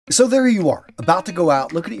So there you are, about to go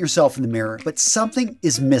out, looking at yourself in the mirror, but something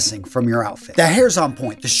is missing from your outfit. The hair's on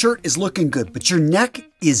point, the shirt is looking good, but your neck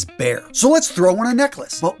is bare. So let's throw on a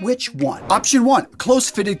necklace. But which one? Option 1, a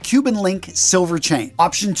close-fitted Cuban link silver chain.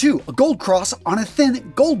 Option 2, a gold cross on a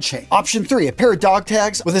thin gold chain. Option 3, a pair of dog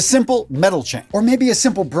tags with a simple metal chain. Or maybe a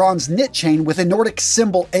simple bronze knit chain with a Nordic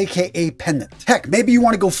symbol, aka pendant. Heck, maybe you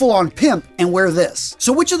want to go full-on pimp and wear this.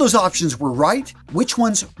 So which of those options were right? Which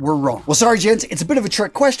ones were wrong? Well, sorry, gents, it's a bit of a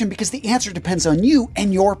trick question because the answer depends on you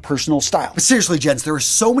and your personal style. But seriously, gents, there are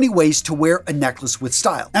so many ways to wear a necklace with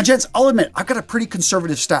style. Now, gents, I'll admit, I've got a pretty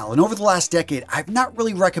conservative style, and over the last decade, I've not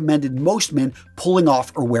really recommended most men pulling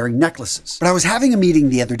off or wearing necklaces. But I was having a meeting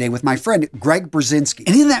the other day with my friend, Greg Brzezinski,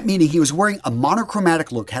 and in that meeting, he was wearing a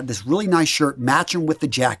monochromatic look, had this really nice shirt matching with the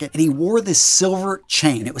jacket, and he wore this silver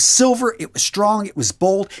chain. It was silver, it was strong, it was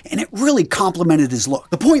bold, and it really complemented his look.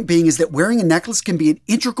 The point being is that wearing a necklace can be an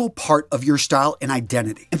integral part of your style and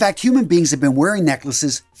identity. In fact, human beings have been wearing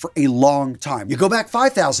necklaces for a long time. You go back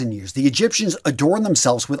 5,000 years, the Egyptians adorned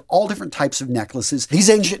themselves with all different types of necklaces. These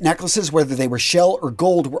ancient necklaces, whether they were shell or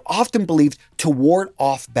gold, were often believed to ward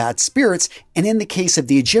off bad spirits, and in the case of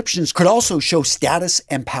the Egyptians, could also show status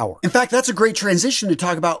and power. In fact, that's a great transition to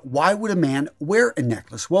talk about why would a man wear a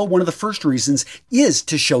necklace? Well, one of the first reasons is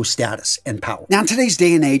to show status and power. Now, in today's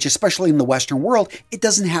day and age, especially in the Western world, it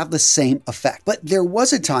doesn't have the same effect. But there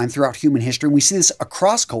was a time throughout human history, and we see this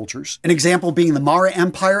across cultures. An example being the Mara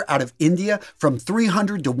Empire out of India from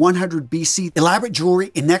 300 to 100 BC. Elaborate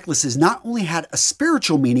jewelry and necklaces not only had a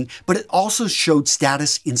spiritual meaning, but it also showed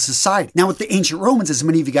status in society. Now, with the ancient Romans, as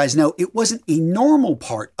many of you guys know, it wasn't a normal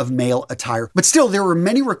part of male attire, but still there were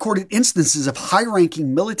many recorded instances of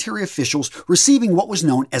high-ranking military officials receiving what was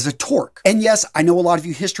known as a torque. And yes, I know a lot of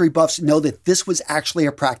you history buffs know that this was actually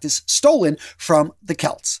a practice stolen from the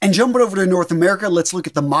Celts. And jumping over to North America, let's look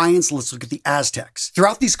at the Mayans, let's look at the Aztecs.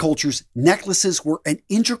 Throughout these cultures, necklaces were an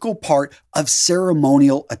integral part of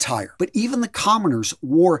ceremonial attire. But even the commoners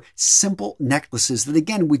wore simple necklaces that,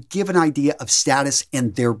 again, would give an idea of status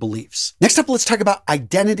and their beliefs. Next up, let's talk about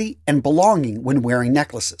identity and belonging when wearing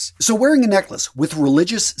necklaces. So wearing a necklace with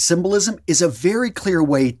religious symbolism is a very clear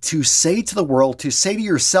way to say to the world, to say to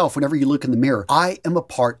yourself whenever you look in the mirror, I am a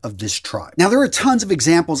part of this tribe. Now, there are tons of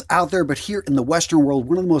examples out there, but here in the Western world,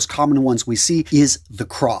 one of the most common ones we see is the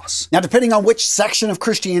cross. Now, depending on which section of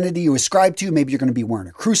Christianity you ascribe to, maybe you're going to be wearing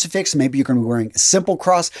a crucifix, maybe you're going to be wearing a simple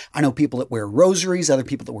cross. I know people that wear rosaries, other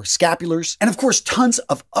people that wear scapulars, and of course, tons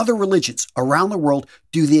of other religions around the world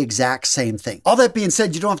do the exact same thing. All that being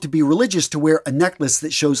said, you don't have to be religious to wear a necklace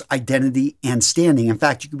that shows identity and standing. In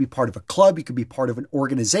fact, you could be part of a club, you could be part of an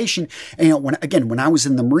organization. And when I was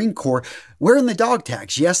in the Marine Corps, wearing the dog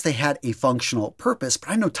tags, yes, they had a functional purpose, but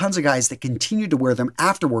I know tons of guys that continue to wear them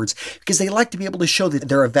afterwards because they like to be able to show that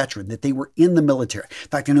they're a veteran, that they were in the military. In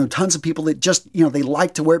fact, I know tons of people that just, they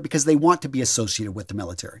like to wear it because they want to be associated with the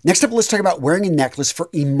military. Next up, let's talk about wearing a necklace for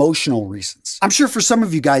emotional reasons. I'm sure for some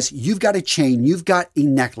of you guys, you've got a chain, you've got a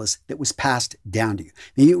necklace that was passed down to you.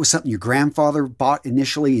 Maybe it was something your grandfather bought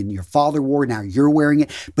initially and your father wore, now you're wearing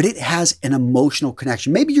it, but it has an emotional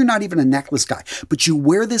connection. Maybe you're not even a necklace guy, but you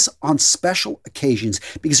wear this on special occasions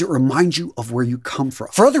because it reminds you of where you come from.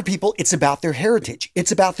 For other people, it's about their heritage.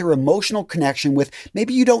 It's about their emotional connection with,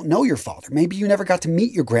 maybe you don't know your father, maybe you never got to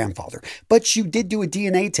meet your grandfather, but you did do a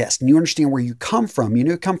DNA test and you understand where you come from.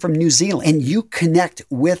 You come from New Zealand and you connect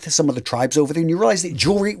with some of the tribes over there and you realize that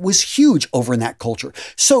jewelry was huge over in that culture.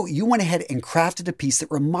 So you went ahead and crafted a piece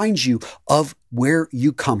that reminds you of where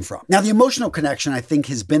you come from. Now, the emotional connection, I think,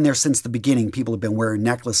 has been there since the beginning. People have been wearing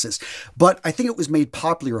necklaces, but I think it was made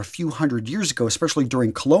popular a few hundred years ago, especially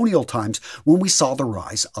during colonial times when we saw the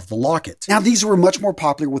rise of the locket. Now, these were much more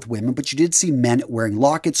popular with women, but you did see men wearing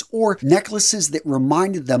lockets or necklaces that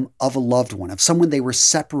reminded them of a loved one, of someone they were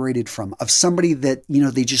separated from, of somebody that,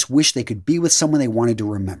 they just wish they could be with, someone they wanted to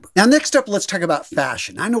remember. Now, next up, let's talk about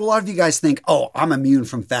fashion. I know a lot of you guys think, oh, I'm immune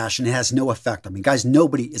from fashion. It has no effect on me. Guys,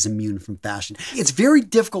 nobody is immune from fashion. It's very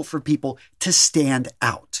difficult for people to stand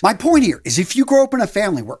out. My point here is if you grow up in a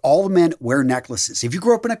family where all the men wear necklaces, if you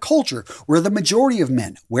grow up in a culture where the majority of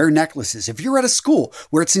men wear necklaces, if you're at a school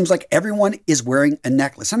where it seems like everyone is wearing a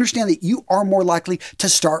necklace, understand that you are more likely to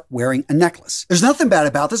start wearing a necklace. There's nothing bad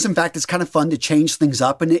about this. In fact, it's kind of fun to change things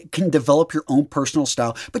up and it can develop your own personal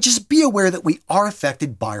style, but just be aware that we are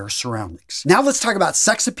affected by our surroundings. Now let's talk about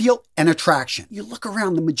sex appeal and attraction. You look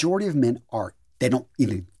around, the majority of men are. They don't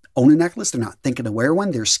even own a necklace. They're not thinking to wear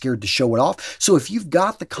one. They're scared to show it off. So if you've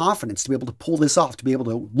got the confidence to be able to pull this off, to be able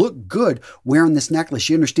to look good wearing this necklace,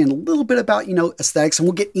 you understand a little bit about, aesthetics, and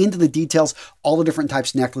we'll get into the details, all the different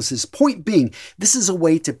types of necklaces. Point being, this is a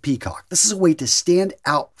way to peacock. This is a way to stand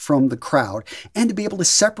out from the crowd and to be able to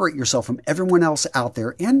separate yourself from everyone else out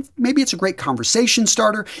there. And maybe it's a great conversation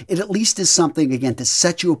starter. It at least is something, again, to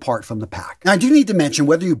set you apart from the pack. Now, I do need to mention,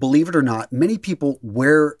 whether you believe it or not, many people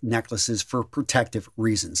wear necklaces for protective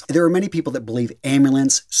reasons. There are many people that believe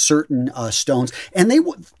amulets, certain stones, and they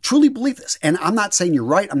truly believe this. And I'm not saying you're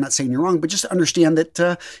right, I'm not saying you're wrong, but just understand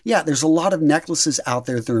that, yeah, there's a lot of necklaces out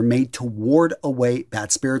there that are made to ward away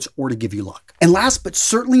bad spirits or to give you luck. And last but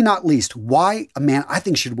certainly not least, why a man I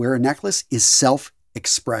think should wear a necklace is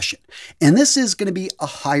self-expression. And this is going to be a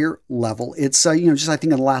higher level. It's, just I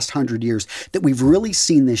think in the last 100 years that we've really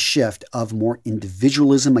seen this shift of more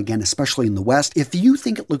individualism, again, especially in the West. If you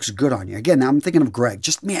think it looks good on you, again, now I'm thinking of Greg,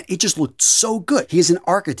 it just looked so good. He is an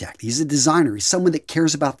architect. He's a designer. He's someone that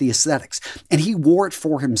cares about the aesthetics, and he wore it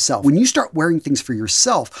for himself. When you start wearing things for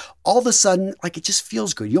yourself, all of a sudden, like, it just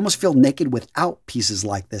feels good. You almost feel naked without pieces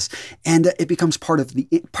like this, and it becomes part of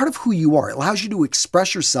who you are. It allows you to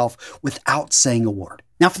express yourself without saying a word.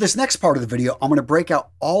 Now, for this next part of the video, I'm going to break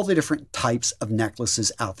out all the different types of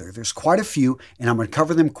necklaces out there. There's quite a few, and I'm going to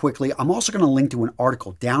cover them quickly. I'm also going to link to an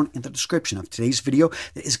article down in the description of today's video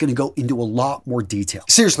that is going to go into a lot more detail.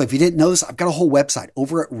 Seriously, if you didn't know this, I've got a whole website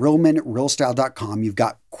over at realmenrealstyle.com. You've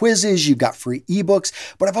got quizzes, you've got free ebooks,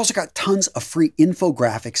 but I've also got tons of free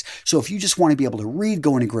infographics. So if you just want to be able to read,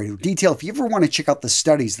 go into greater detail, if you ever want to check out the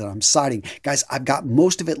studies that I'm citing, guys, I've got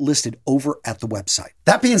most of it listed over at the website.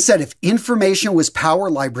 That being said, if information was power,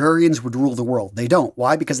 librarians would rule the world. They don't.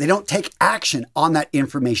 Why? Because they don't take action on that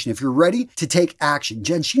information. If you're ready to take action,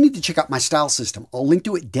 gents, you need to check out my style system. I'll link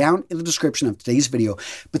to it down in the description of today's video,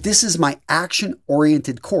 but this is my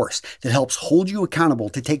action-oriented course that helps hold you accountable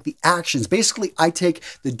to take the actions. Basically, I take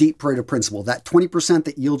the deep Pareto principle, that 20%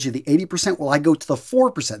 that yields you the 80%. Well, I go to the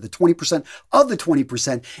 4%, the 20% of the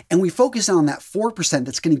 20%, and we focus on that 4%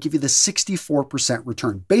 that's going to give you the 64%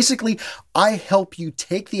 return. Basically, I help you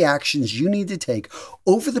take the actions you need to take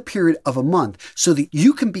over the period of a month so that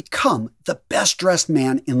you can become the best dressed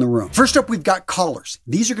man in the room. First up, we've got collars.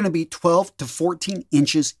 These are going to be 12 to 14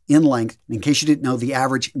 inches in length. In case you didn't know, the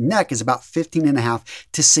average neck is about 15.5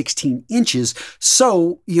 to 16 inches.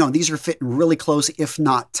 So, these are fitting really close, if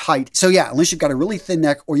not tight. So yeah, unless you've got a really thin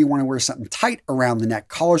neck or you want to wear something tight around the neck,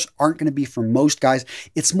 collars aren't going to be for most guys.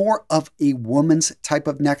 It's more of a woman's type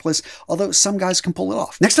of necklace, although some guys can pull it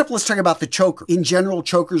off. Next up, let's talk about the choker. In general,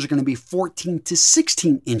 chokers are going to be 14 to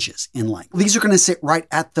 16 inches in length. These are going to sit right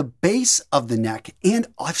at the base of the neck, and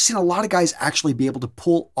I've seen a lot of guys actually be able to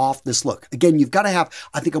pull off this look. Again, you've got to have,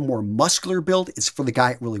 I think, a more muscular build. It's for the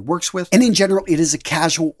guy it really works with, and in general, it is a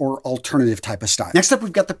casual or alternative type of style. Next up,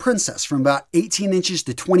 we've got the princess from about 18 inches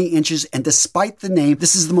to 20 inches, and despite the name,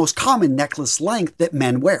 this is the most common necklace length that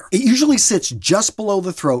men wear. It usually sits just below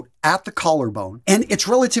the throat at the collarbone, and it's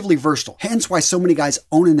relatively versatile, hence why so many guys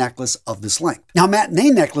own a necklace of this length. Now,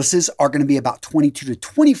 matinee necklaces are going to be about 22 to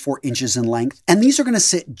 24 inches in length, and these are going to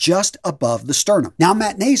sit just above the sternum. Now,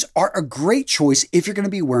 matinees are a great choice if you're going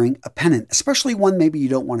to be wearing a pendant, especially one maybe you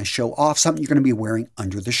don't want to show off, something you're going to be wearing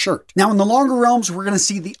under the shirt. Now, in the longer realms, we're going to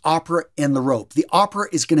see the opera and the rope. The opera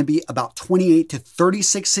is going to be about 28 to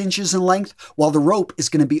 36 inches in length, while the rope is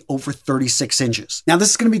going to be over 36 inches. Now,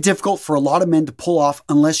 this is going to be difficult for a lot of men to pull off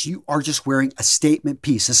unless you are just wearing a statement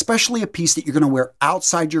piece, especially a piece that you're going to wear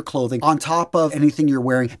outside your clothing on top of anything you're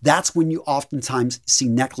wearing. That's when you oftentimes see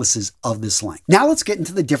necklaces of this length. Now let's get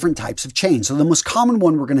into the different types of chains. So the most common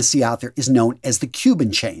one we're going to see out there is known as the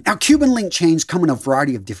Cuban chain. Now, Cuban link chains come in a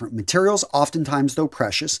variety of different materials, oftentimes though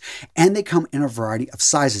precious, and they come in a variety of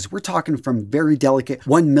sizes. We're talking from very delicate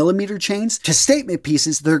 1 millimeter chains to statement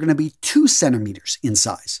pieces that are going to be 2 centimeters in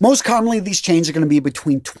size. Most commonly, these chains are going to be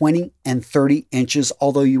between 20 and 30 inches,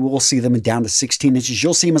 although you will see them down to 16 inches.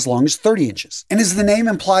 You'll see them as long as 30 inches. And as the name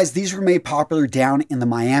implies, these were made popular down in the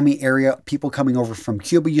Miami area, people coming over from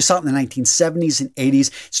Cuba. You saw it in the 1970s and 80s.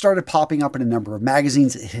 It started popping up in a number of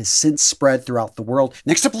magazines. It has since spread throughout the world.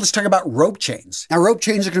 Next up, let's talk about rope chains. Now, rope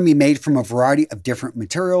chains are going to be made from a variety of different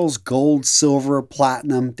materials: gold, silver,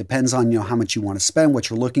 platinum, depends on how much you want to spend, what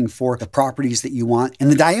you're looking for, the properties that you want. And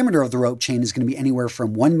the diameter of the rope chain is going to be anywhere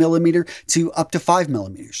from 1 millimeter to up to 5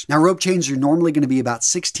 millimeters. Now, rope chains are normally going to be about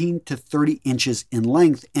 16 to 30 inches in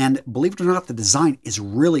length, and believe it or not, the design is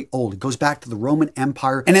really old. It goes back to the Roman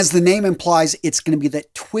Empire, and as the name implies, it's going to be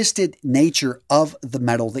that twisted nature of the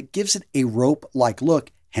metal that gives it a rope-like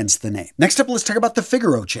look, hence the name. Next up, let's talk about the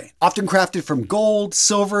Figaro chain. Often crafted from gold,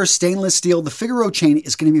 silver, stainless steel, the Figaro chain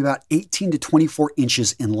is going to be about 18 to 24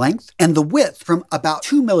 inches in length, and the width from about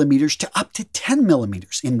 2 millimeters to up to 10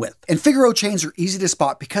 millimeters in width. And Figaro chains are easy to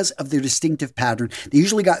spot because of their distinctive pattern. They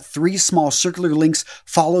usually got 3 small circular links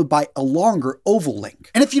followed by a longer oval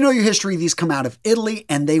link. And if you know your history, these come out of Italy,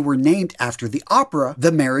 and they were named after the opera,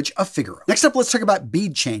 The Marriage of Figaro. Next up, let's talk about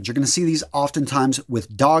bead chains. You're going to see these oftentimes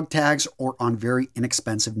with dog tags or on very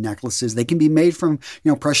inexpensive necklaces. They can be made from,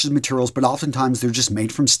 precious materials, but oftentimes they're just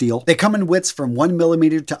made from steel. They come in widths from 1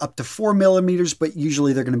 millimeter to up to 4 millimeters, but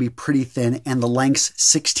usually they're going to be pretty thin, and the length's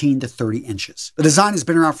 16 to 30 inches. The design has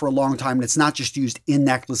been around for a long time, and it's not just used in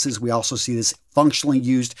necklaces. We also see this functionally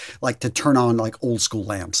used like to turn on like old school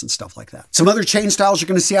lamps and stuff like that. Some other chain styles you're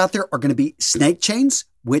going to see out there are going to be snake chains,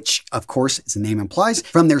 which, of course, as the name implies,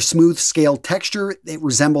 from their smooth scaled texture, it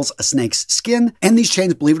resembles a snake's skin. And these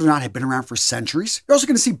chains, believe it or not, have been around for centuries. You're also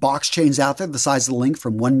going to see box chains out there, the size of the link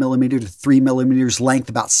from 1 millimeter to 3 millimeters length,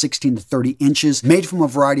 about 16 to 30 inches, made from a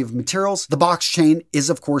variety of materials. The box chain is,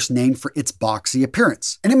 of course, named for its boxy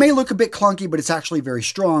appearance. And it may look a bit clunky, but it's actually very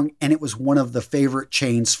strong, and it was one of the favorite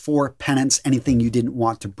chains for pendants, anything you didn't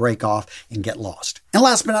want to break off and get lost. And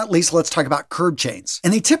last but not least, let's talk about curb chains.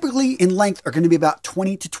 And they typically, in length, are going to be about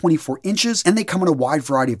 20 to 24 inches, and they come in a wide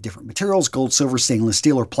variety of different materials: gold, silver, stainless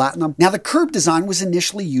steel, or platinum. Now, the curb design was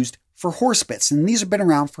initially used for horse bits, and these have been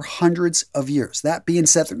around for hundreds of years. That being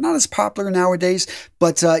said, they're not as popular nowadays,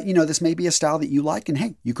 but this may be a style that you like, and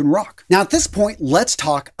hey, you can rock. Now, at this point, let's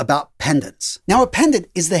talk about pendants. Now, a pendant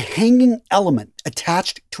is the hanging element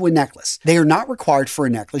attached to a necklace. They are not required for a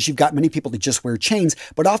necklace. You've got many people that just wear chains,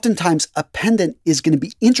 but oftentimes a pendant is going to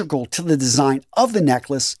be integral to the design of the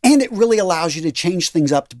necklace, and it really allows you to change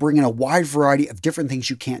things up to bring in a wide variety of different things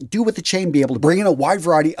you can't do with the chain, be able to bring in a wide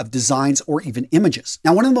variety of designs or even images.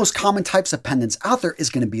 Now, one of the most common types of pendants out there is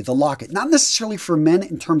going to be the locket. Not necessarily for men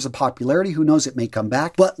in terms of popularity, who knows, it may come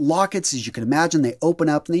back, but lockets, as you can imagine, they open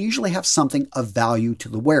up and they usually have something of value to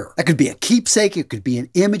the wearer. That could be a keepsake, it could be an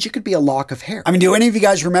image, it could be a lock of hair. I mean, do any of you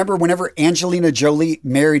guys remember whenever Angelina Jolie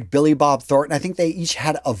married Billy Bob Thornton? I think they each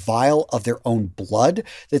had a vial of their own blood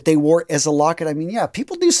that they wore as a locket. I mean, yeah,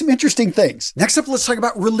 people do some interesting things. Next up, let's talk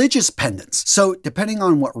about religious pendants. So depending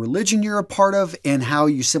on what religion you're a part of and how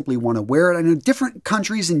you simply want to wear it, I know different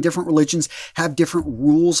countries and different religions have different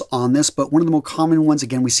rules on this, but one of the more common ones,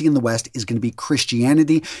 again, we see in the West is going to be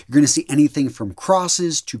Christianity. You're going to see anything from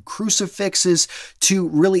crosses to crucifixes to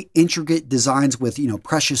really intricate designs with,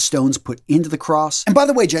 precious stones put into the cross. And by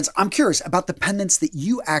the way, gents, I'm curious about the pendants that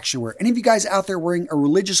you actually wear. Any of you guys out there wearing a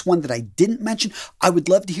religious one that I didn't mention? I would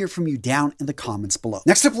love to hear from you down in the comments below.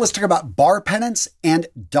 Next up, let's talk about bar pendants and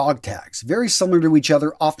dog tags. Very similar to each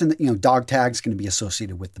other. Often, dog tags going to be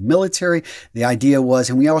associated with the military. The idea was,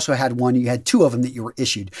 and we also had one, you had 2 of them that you were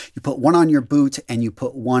issued. You put one on your boot and you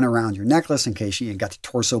put one around your necklace in case you got the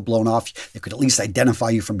torso blown off. They could at least identify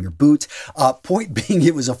you from your boot. Point being,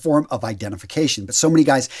 it was a form of identification. But so many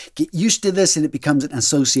guys get used to this and it becomes an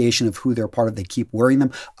association of who they're part of. They keep wearing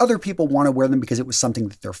them. Other people want to wear them because it was something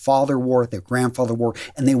that their father wore, their grandfather wore,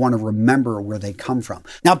 and they want to remember where they come from.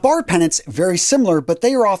 Now, bar pendants, very similar, but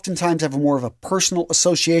they are oftentimes have more of a personal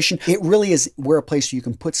association. It really is where a place you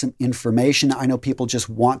can put some information. I know people just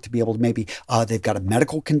want to be able to maybe they've got a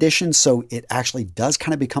medical condition, so it actually does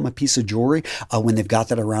kind of become a piece of jewelry when they've got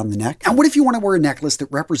that around the neck. And what if you want to wear a necklace that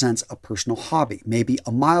represents a personal hobby, maybe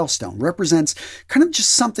a milestone, represents kind of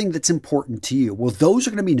just something that's important to you? Well, those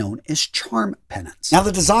are going to be known as charm pendants. Now,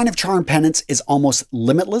 the design of charm pendants is almost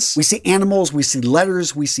limitless. We see animals, we see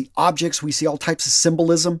letters, we see objects, we see all types of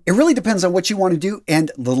symbolism. It really depends on what you want to do,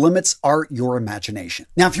 and the limits are your imagination.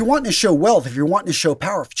 Now, if you're wanting to show wealth, if you're wanting to show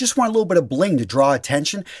power, if you just want a little bit of bling to draw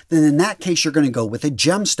attention, then in that case, you're going to go with a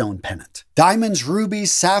gemstone pendant. Diamonds,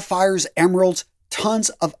 rubies, sapphires, emeralds, tons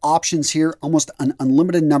of options here, almost an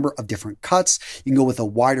unlimited number of different cuts. You can go with a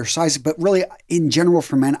wider size, but really in general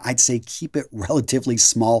for men, I'd say keep it relatively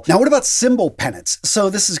small. Now, what about symbol pendants? So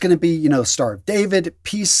this is going to be, Star of David,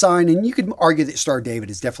 peace sign, and you could argue that Star of David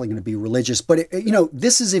is definitely going to be religious, but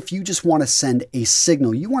this is if you just want to send a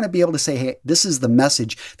signal. You want to be able to say, hey, this is the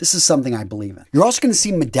message. This is something I believe in. You're also going to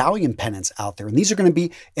see medallion pendants out there, and these are going to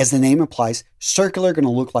be, as the name implies, circular, going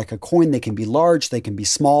to look like a coin. They can be large, they can be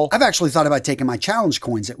small. I've actually thought about taking my challenge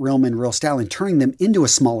coins at Real Men Real Style and turning them into a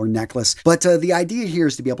smaller necklace. But the idea here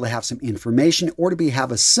is to be able to have some information or to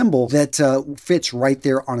have a symbol that fits right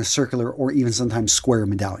there on a circular or even sometimes square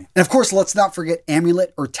medallion. And of course, let's not forget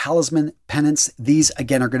amulet or talisman pendants. These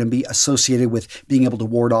again are going to be associated with being able to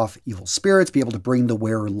ward off evil spirits, be able to bring the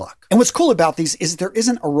wearer luck. And what's cool about these is there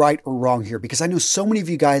isn't a right or wrong here, because I know so many of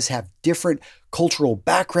you guys have different cultural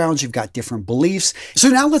backgrounds, you've got different beliefs. So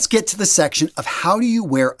now let's get to the section of how do you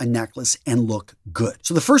wear a necklace and look good.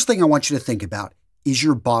 So the first thing I want you to think about is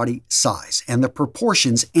your body size and the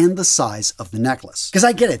proportions and the size of the necklace. Because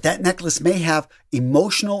I get it, that necklace may have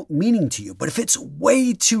emotional meaning to you, but if it's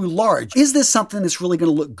way too large, is this something that's really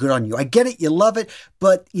going to look good on you? I get it, you love it,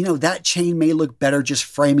 but that chain may look better just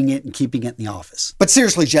framing it and keeping it in the office. But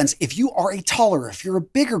seriously, gents, if you are a taller, if you're a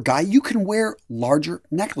bigger guy, you can wear larger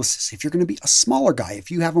necklaces. If you're going to be a smaller guy,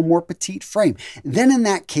 if you have a more petite frame, then in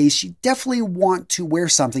that case, you definitely want to wear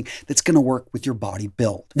something that's going to work with your body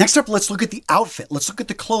build. Next up, let's look at the outfit. Let's look at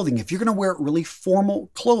the clothing. If you're going to wear really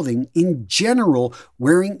formal clothing, in general,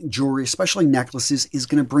 wearing jewelry, especially necklaces, is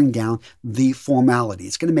going to bring down the formality.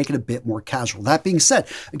 It's going to make it a bit more casual. That being said,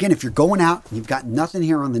 again, if you're going out and you've got nothing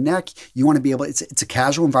here on the neck, you want to be able, it's a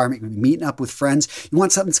casual environment. You're meeting up with friends. You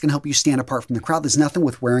want something that's going to help you stand apart from the crowd. There's nothing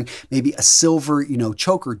with wearing maybe a silver,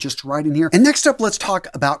 choker just right in here. And next up, let's talk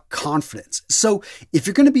about confidence. So if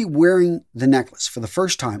you're going to be wearing the necklace for the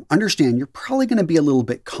first time, understand you're probably going to be a little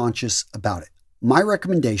bit conscious about it. My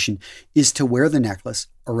recommendation is to wear the necklace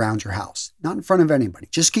around your house, not in front of anybody.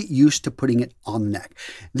 Just get used to putting it on the neck.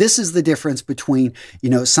 This is the difference between,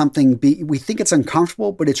 something we think it's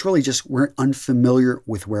uncomfortable, but it's really just we're unfamiliar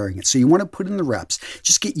with wearing it. So you want to put in the reps.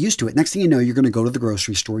 Just get used to it. Next thing you know, you're going to go to the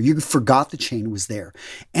grocery store. You forgot the chain was there,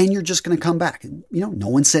 and you're just going to come back. And no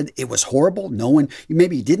one said it was horrible. No one,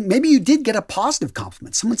 maybe you didn't. Maybe you did get a positive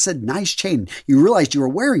compliment. Someone said nice chain. You realized you were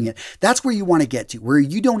wearing it. That's where you want to get to, where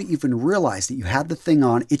you don't even realize that you had the thing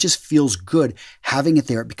on. It just feels good having it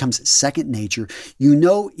there. It becomes second nature.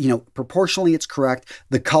 Proportionally it's correct.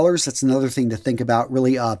 The colors, that's another thing to think about.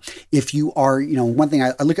 Really, if you are, one thing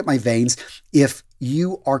I look at my veins, if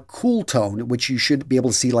you are cool toned, which you should be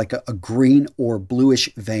able to see like a green or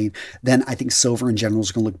bluish vein, then I think silver in general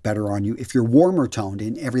is going to look better on you. If you're warmer toned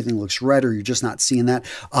and everything looks red or you're just not seeing that,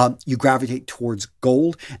 you gravitate towards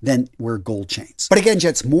gold, then wear gold chains. But again,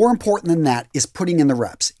 gents, more important than that is putting in the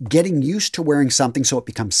reps, getting used to wearing something so it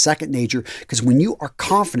becomes second nature, because when you are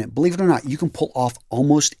confident, believe it or not, you can pull off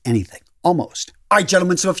almost anything. Almost. All right,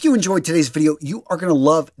 gentlemen, so if you enjoyed today's video, you are going to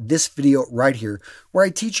love this video right here, where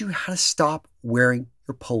I teach you how to stop wearing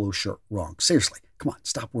your polo shirt wrong. Seriously, come on,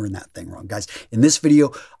 stop wearing that thing wrong, guys. In this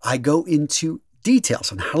video, I go into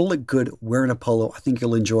details on how to look good wearing a polo. I think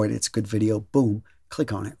you'll enjoy it. It's a good video. Boom,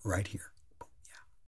 click on it right here.